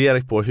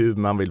fundera på hur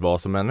man vill vara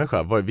som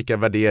människa. Vilka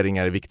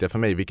värderingar är viktiga för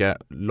mig? Vilka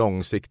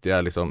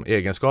långsiktiga liksom,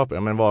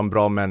 egenskaper? Var en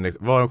bra människa,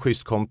 var en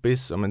schysst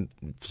kompis.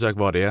 Försök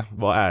vara det.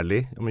 Var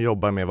ärlig.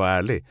 Jobba med att vara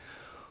ärlig.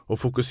 Och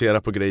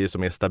fokusera på grejer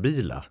som är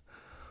stabila.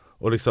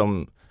 Och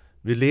liksom,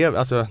 vi lever,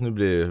 alltså nu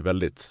blir det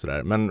väldigt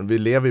sådär, men vi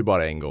lever ju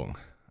bara en gång.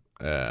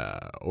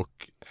 Och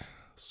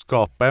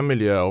skapa en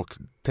miljö och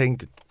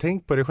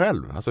tänk på dig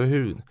själv. Alltså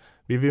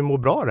vi vill må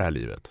bra det här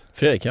livet.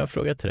 Fredrik, jag har en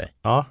fråga till dig.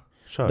 Ja,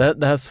 kör.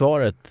 Det här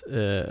svaret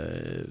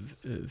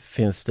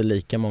finns det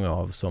lika många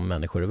av som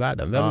människor i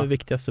världen. Vem är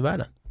viktigast i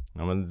världen?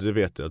 Ja, men du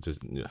vet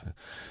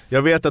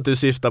jag vet att du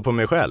syftar på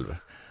mig själv.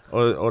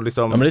 Och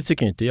liksom, ja, men det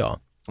tycker inte jag.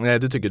 Nej,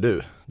 det tycker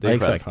du. Det är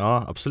exakt.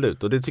 Ja,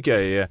 absolut. Och det tycker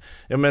jag är...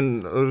 Ja,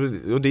 men,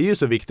 och det är ju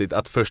så viktigt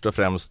att först och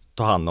främst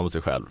ta hand om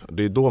sig själv.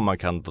 Det är då man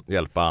kan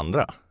hjälpa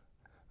andra.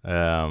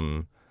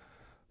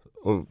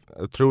 Och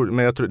jag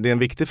tror det är en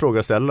viktig fråga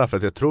att ställa, för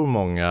att jag tror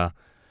många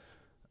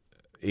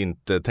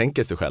inte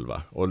tänker sig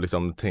själva. Och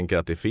liksom tänker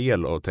att det är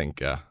fel att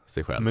tänka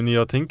sig själv. Men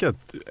jag tänker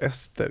att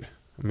Ester,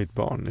 mitt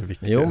barn, är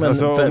viktig. Jo, men,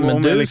 alltså,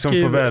 om du jag liksom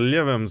får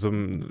välja vem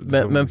som...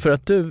 Men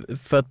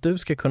för att du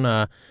ska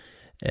kunna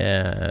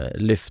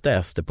lyfta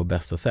Ester på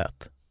bästa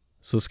sätt,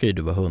 så ska ju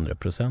du vara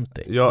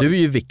 100%. Du är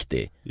ju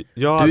viktig.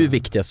 Du är ju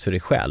viktigast för dig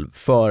själv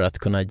för att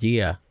kunna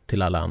ge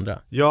till alla andra.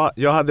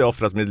 Jag hade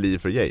offrat mitt liv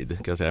för Jade,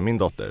 kan jag säga, min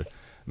dotter.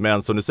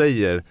 Men som du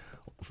säger,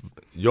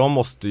 jag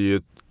måste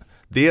ju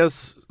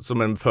dels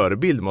som en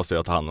förebild måste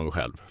jag ta hand om mig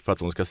själv för att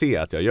hon ska se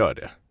att jag gör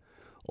det.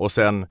 Och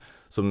sen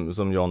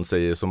som John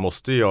säger, så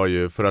måste jag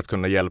ju, för att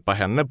kunna hjälpa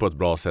henne på ett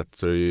bra sätt,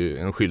 så är det ju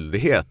en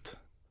skyldighet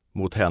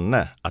mot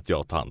henne att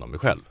jag tar hand om mig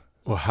själv.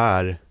 Och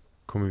här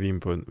kommer vi in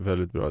på en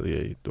väldigt bra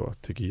grej då,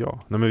 tycker jag.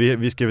 Nej, men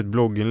vi skrev ett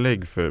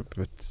blogginlägg för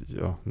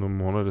några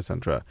månader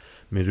sedan, tror jag,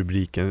 med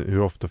rubriken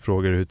 "Hur ofta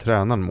frågar du hur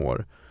tränaren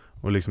mår?"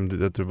 Och liksom,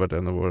 det tror jag varit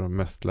en av våra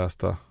mest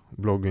lästa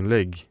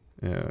blogginlägg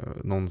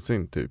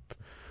någonsin typ.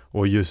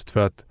 Och just för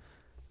att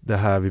det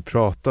här vi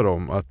pratar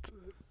om, att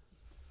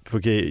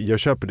jag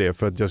köper det,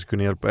 för att jag ska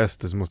kunna hjälpa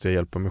Ester så måste jag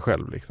hjälpa mig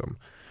själv liksom.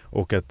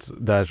 Och att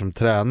där som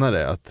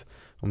tränare, att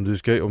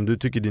om du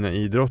tycker dina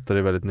idrottare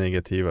är väldigt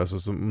negativa,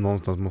 så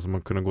någonstans måste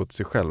man kunna gå till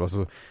sig själv.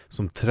 Alltså,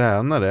 som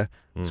tränare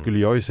skulle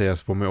jag ju säga,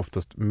 så får man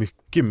oftast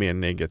mycket mer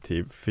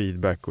negativ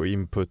feedback och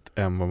input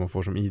än vad man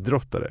får som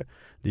idrottare.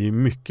 Det är ju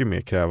mycket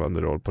mer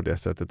krävande roll på det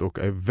sättet, och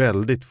är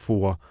väldigt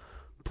få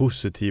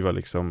positiva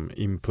liksom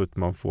input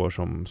man får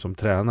som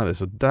tränare.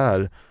 Så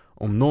där,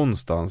 om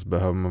någonstans,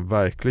 behöver man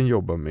verkligen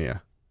jobba med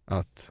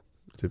att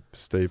typ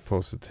stay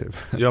positive.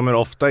 Ja, men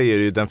ofta är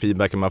det ju den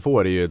feedbacken man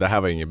får är ju, det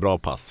här var inget bra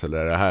pass,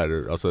 eller det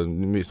här, alltså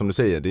som du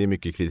säger, det är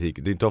mycket kritik.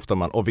 Det är inte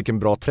ofta vilken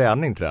bra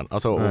träning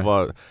alltså,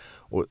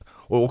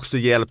 och också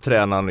hjälp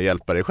tränaren och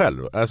hjälpa dig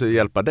själv, alltså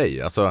hjälpa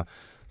dig. Alltså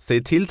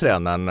säg till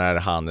tränaren när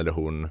han eller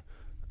hon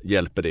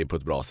hjälper dig på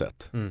ett bra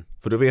sätt.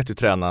 För då vet ju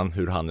tränaren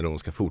hur han eller hon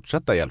ska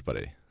fortsätta hjälpa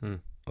dig.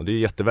 Och det är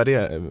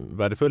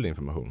jättevärdefull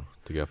information,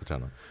 tycker jag, för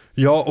tränaren.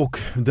 Ja, och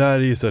där är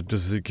ju så att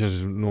det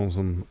kanske någon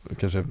som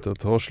kanske efter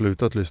att ha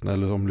slutat lyssna,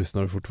 eller som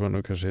lyssnar fortfarande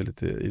och kanske är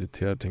lite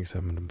irriterad, tänker så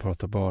här, men de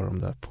pratar bara om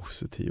det här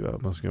positiva.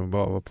 Man ska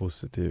bara vara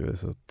positiv, jag är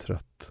så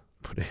trött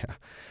på det.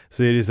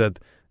 Så är det så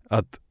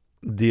att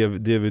det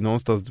vi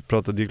någonstans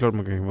pratar, det är klart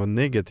man kan vara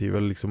negativ,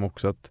 eller liksom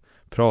också att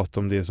prata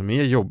om det som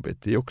är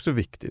jobbigt, det är också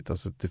viktigt.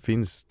 Alltså det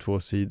finns två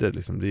sidor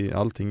liksom.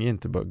 Allting är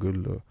inte bara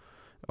guld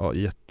och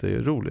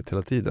jätteroligt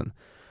hela tiden.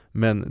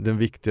 Men den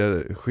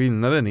viktiga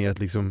skillnaden är att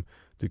liksom,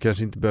 du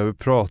kanske inte behöver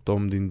prata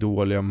om din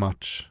dåliga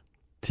match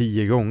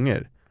 10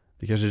 gånger.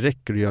 Det kanske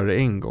räcker att göra det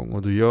en gång,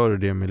 och du gör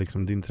det med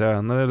liksom din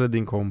tränare eller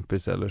din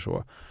kompis eller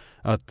så.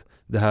 Att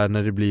det här,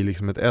 när det blir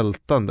liksom ett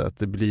ältande, att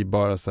det blir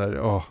bara så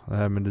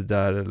här, men det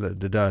där eller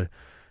det där,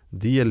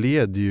 det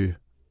leder ju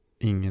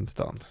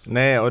ingenstans.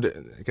 Nej, och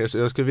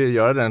jag skulle vilja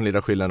göra den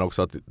lilla skillnaden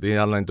också, att det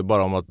handlar inte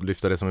bara om att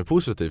lyfta det som är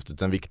positivt,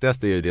 utan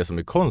viktigast är ju det som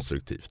är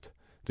konstruktivt.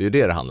 Det är ju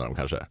det handlar om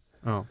kanske.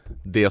 Ja.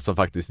 Det som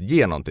faktiskt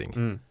ger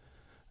någonting.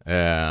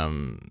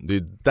 Det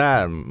är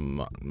där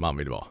man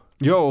vill vara.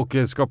 Ja, och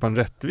skapa en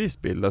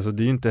rättvis bild. Alltså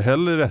det är ju inte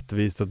heller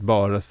rättvist att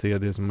bara se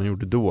det som man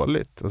gjorde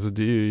dåligt. Alltså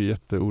det är ju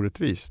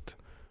jätteorättvist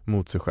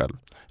mot sig själv.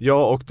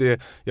 Ja, och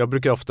jag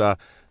brukar ofta,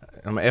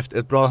 efter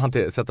ett bra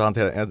sätt att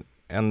hantera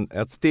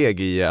ett steg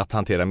i att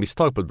hantera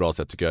misstag på ett bra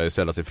sätt, tycker jag är att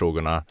ställa sig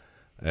frågorna,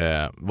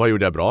 vad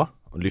gjorde jag bra?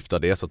 Och lyfta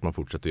det så att man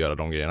fortsätter göra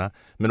de grejerna.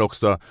 Men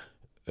också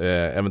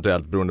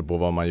eventuellt beroende på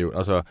vad man gjorde,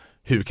 alltså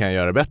hur kan jag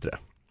göra det bättre?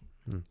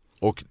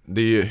 Och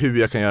det är ju hur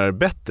jag kan göra det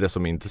bättre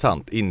som är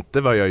intressant,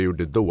 inte vad jag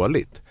gjorde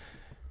dåligt.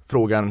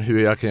 frågan hur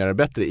jag kan göra det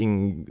bättre,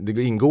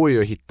 det ingår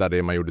ju att hitta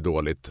det man gjorde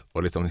dåligt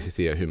och liksom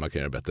se hur man kan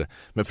göra det bättre.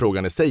 Men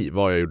frågan i sig,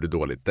 vad jag gjorde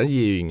dåligt, den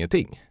ger ju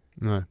ingenting.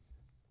 Nej.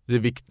 Det är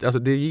viktigt, alltså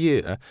det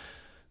är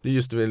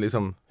just det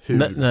liksom hur...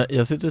 När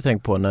jag sitter och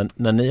tänker på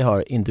när ni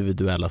har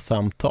individuella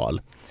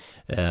samtal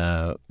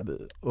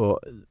och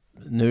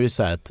nu är det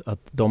så här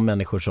att de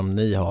människor som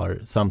ni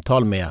har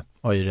samtal med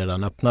har ju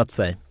redan öppnat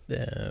sig.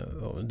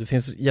 Det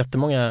finns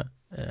jättemånga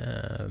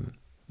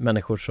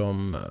människor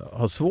som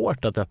har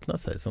svårt att öppna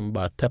sig, som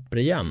bara täpper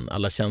igen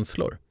alla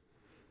känslor.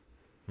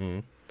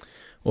 Mm.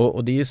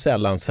 Och det är ju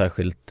sällan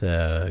särskilt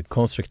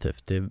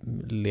konstruktivt. Det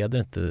leder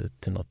inte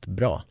till något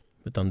bra,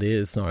 utan det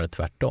är snarare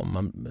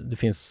tvärtom.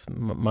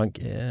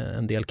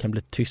 En del kan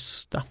bli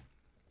tysta.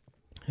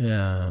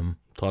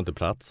 Ta inte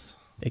plats.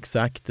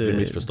 Exakt. Blir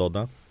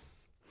missförstådda.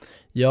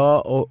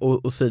 Ja,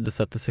 och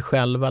sidosätter sig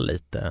själva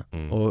lite.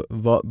 Och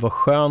vad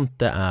skönt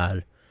det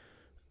är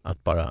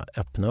att bara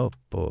öppna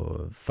upp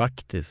och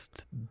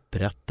faktiskt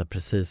berätta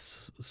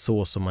precis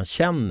så som man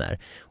känner.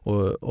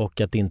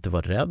 Och att inte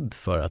vara rädd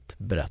för att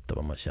berätta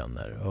vad man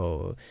känner.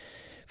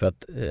 För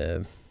att,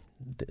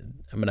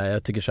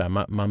 jag tycker så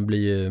här, man blir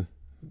ju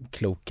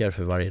klokare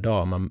för varje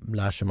dag. Man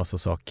lär sig massa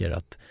saker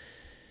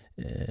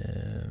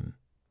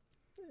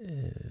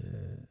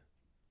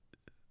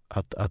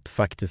att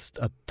faktiskt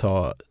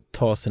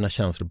ta sina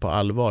känslor på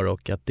allvar,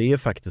 och att det är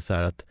faktiskt så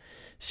här att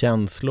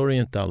känslor är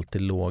ju inte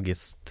alltid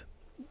logiskt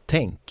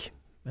tänk,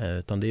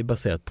 utan det är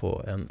baserat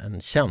på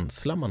en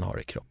känsla man har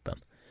i kroppen.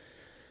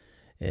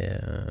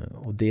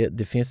 Och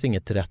det finns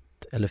inget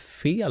rätt eller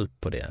fel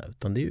på det,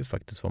 utan det är ju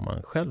faktiskt vad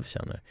man själv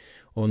känner.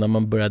 Och när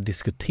man börjar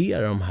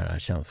diskutera de här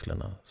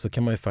känslorna så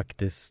kan man ju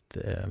faktiskt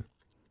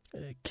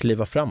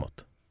kliva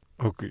framåt.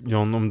 Och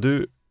John,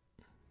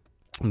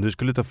 om du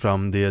skulle ta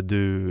fram det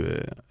du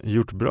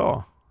gjort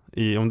bra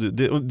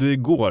du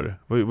igår,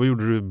 vad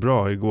gjorde du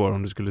bra igår,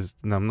 om du skulle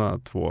nämna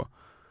 2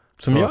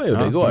 som jag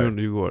gjorde igår? Som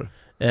gjorde igår.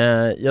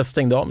 Jag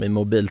stängde av min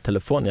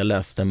mobiltelefon, jag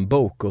läste en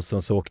bok och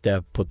sen så åkte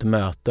jag på ett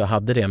möte och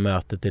hade det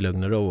mötet i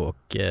lugn och ro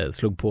och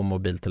slog på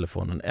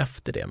mobiltelefonen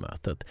efter det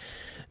mötet.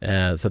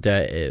 Så att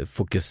jag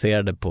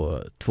fokuserade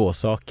på 2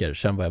 saker,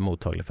 sen var jag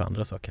mottaglig för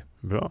andra saker.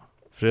 Bra.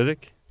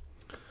 Fredrik?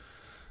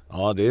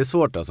 Ja, det är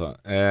svårt alltså.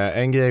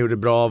 En grej jag gjorde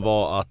bra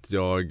var att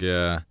jag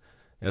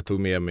tog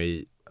med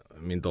mig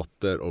min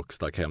dotter och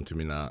stack hem till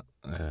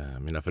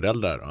mina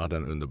föräldrar och hade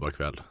en underbar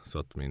kväll, så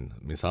att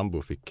min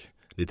sambo fick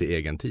lite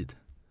egen tid.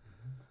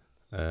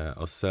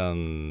 Och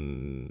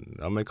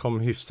sen kom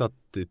hyfsat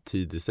i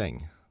tid i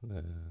säng.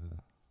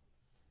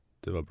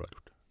 Det var bra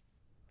gjort.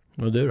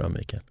 Och du då,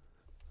 Mikael?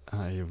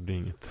 Nej, jag gjorde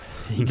inget.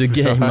 Du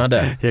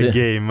gameade. Jag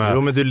gameade.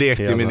 Jo, men du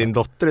lekte med din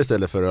dotter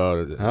istället för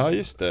att... Ja,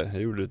 just det.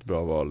 Jag gjorde ett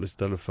bra val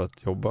istället för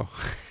att jobba.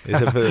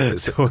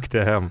 Så åkte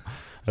jag hem.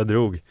 Jag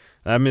drog.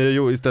 Nej,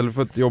 men istället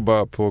för att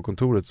jobba på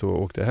kontoret så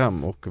åkte jag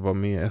hem och var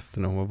med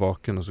Ester när hon var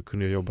vaken, och så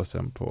kunde jag jobba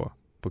sen på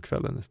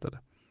kvällen istället.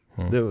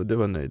 Det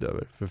var jag nöjd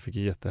över, för jag fick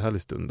en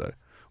jättehärlig stund där.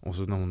 Och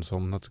så när hon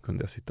somnat så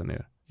kunde jag sitta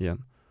ner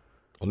igen.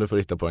 Och nu får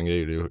du hitta på en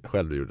grej du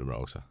själv gjorde bra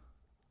också.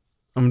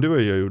 Ja, men det var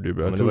jag gjorde ju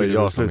bra. Men det var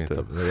jag som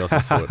hittade. Det var jag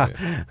som såg det.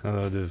 Ja, det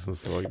var du som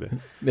såg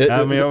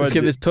det.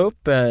 Ska vi ta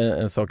upp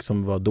en sak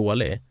som var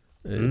dålig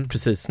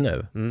precis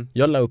nu?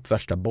 Jag la upp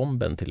värsta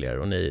bomben till er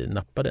och ni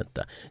nappade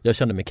inte. Jag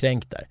kände mig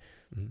kränkt där.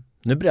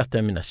 Nu berättar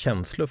jag mina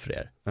känslor för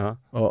er. Ja.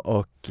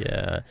 Och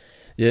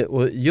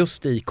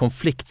just i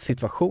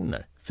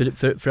konfliktsituationer.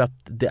 För att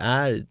det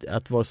är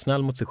att vara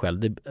snäll mot sig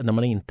själv, när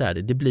man inte är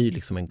det blir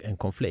liksom en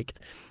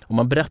konflikt. Om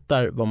man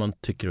berättar vad man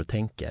tycker och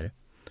tänker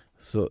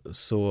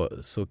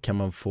så kan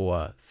man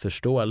få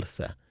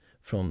förståelse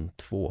från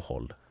 2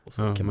 håll. Och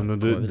så kan man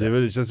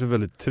det känns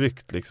väldigt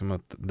tryggt liksom,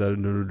 att där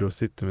du då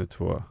sitter med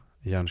 2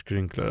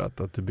 hjärnskrynklar,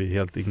 att du blir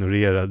helt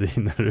ignorerad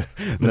när du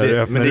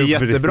öppnar. Men det är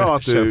jättebra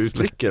att du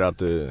uttrycker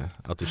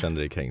att du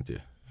kände dig kränkt ju.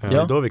 Ja. Det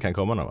är då vi kan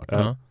komma någon vart.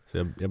 Ja.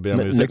 Så jag ber om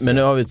ursäkt. Men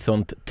nu har vi ett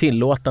sånt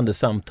tillåtande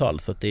samtal,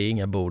 så att det är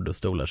inga bord och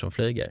stolar som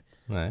flyger.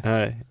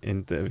 Nej,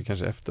 inte vi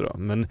kanske efter då.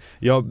 Men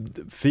ja,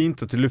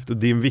 fint att du lyfter, och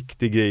det är en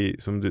viktig grej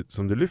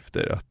som du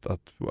lyfter,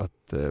 att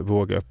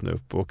våga öppna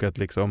upp, och att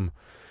liksom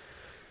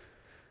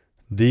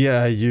det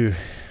är ju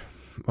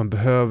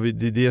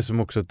det är det som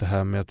också det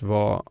här med att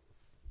vara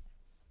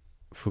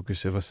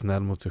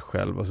snäll mot sig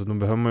själv. Alltså då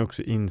behöver man ju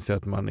också inse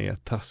att man är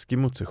taskig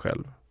mot sig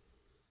själv.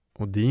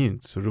 Och det är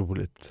inte så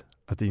roligt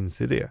att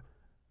inse det.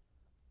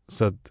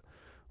 Så att,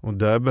 och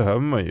där behöver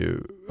man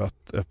ju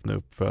att öppna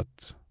upp för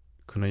att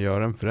kunna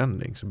göra en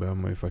förändring, så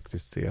behöver man ju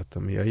faktiskt se att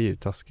jag är ju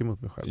taskig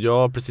mot mig själv.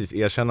 Ja, precis.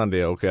 Erkänna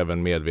det, och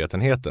även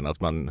medvetenheten.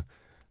 Att man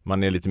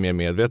är lite mer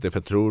medveten. För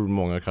jag tror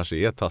många kanske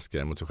är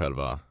taskiga mot sig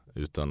själva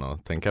utan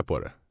att tänka på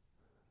det.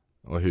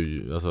 Och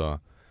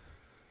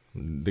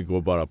det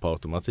går bara på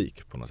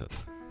automatik på något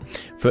sätt.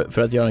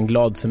 För att göra en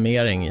glad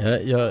summering,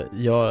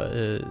 jag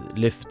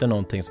lyfte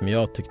någonting som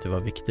jag tyckte var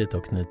viktigt,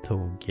 och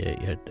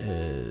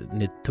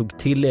ni tog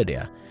till er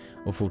det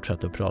och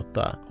fortsatte att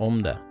prata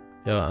om det.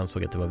 Jag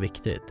ansåg att det var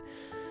viktigt.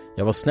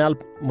 Jag var snäll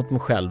mot mig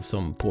själv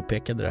som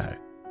påpekade det här,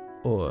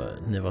 och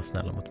ni var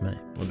snälla mot mig.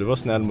 Och du var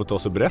snäll mot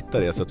oss och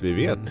berättade det så att vi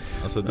vet.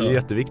 Alltså det är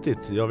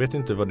jätteviktigt. Jag vet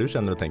inte vad du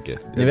känner och tänker.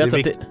 Ni vet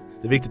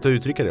det är viktigt att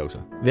uttrycka det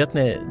också. Vet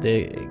ni,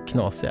 det är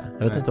knasiga.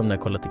 Jag vet inte om ni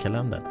har kollat i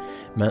kalendern.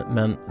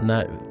 Men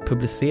när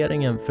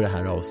publiceringen för det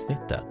här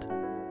avsnittet,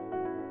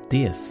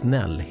 det är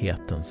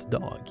snällhetens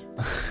dag.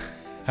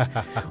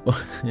 Och,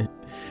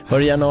 hör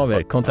gärna av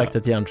er,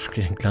 kontaktet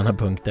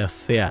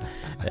hjärnskrynklarna.se.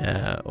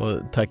 Och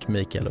tack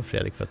Mikael och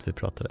Fredrik för att vi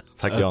pratade.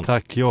 Tack John.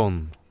 Tack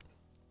John.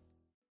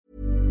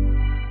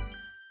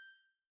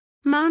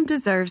 Mom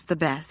deserves the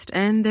best,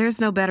 and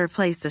there's no better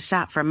place to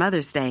shop for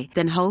Mother's Day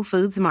than Whole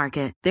Foods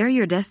Market. They're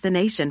your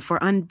destination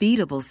for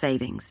unbeatable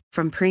savings,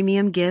 from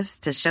premium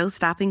gifts to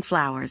show-stopping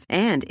flowers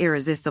and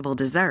irresistible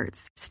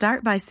desserts.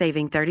 Start by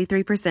saving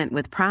 33%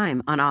 with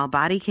Prime on all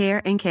body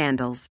care and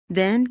candles.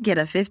 Then get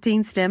a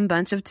 15-stem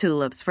bunch of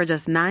tulips for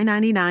just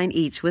 $9.99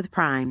 each with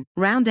Prime.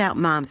 Round out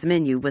Mom's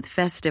menu with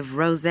festive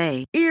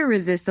rosé,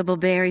 irresistible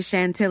berry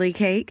chantilly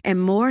cake,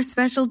 and more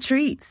special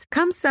treats.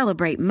 Come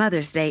celebrate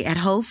Mother's Day at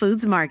Whole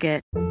Foods Market.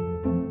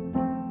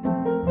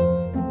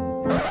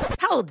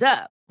 Hold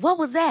up. What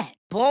was that?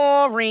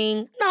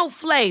 Boring. No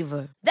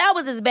flavor. That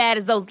was as bad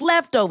as those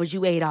leftovers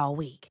you ate all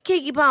week.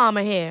 Keke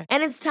Palmer here,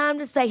 and it's time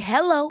to say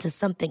hello to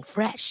something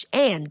fresh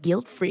and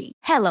guilt-free.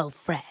 Hello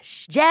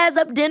Fresh. Jazz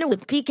up dinner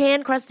with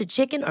pecan-crusted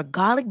chicken or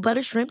garlic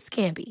butter shrimp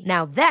scampi.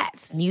 Now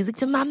that's music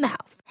to my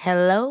mouth.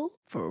 Hello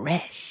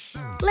Fresh.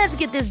 Let's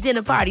get this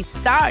dinner party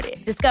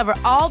started. Discover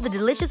all the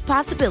delicious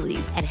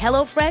possibilities at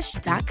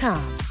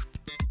hellofresh.com.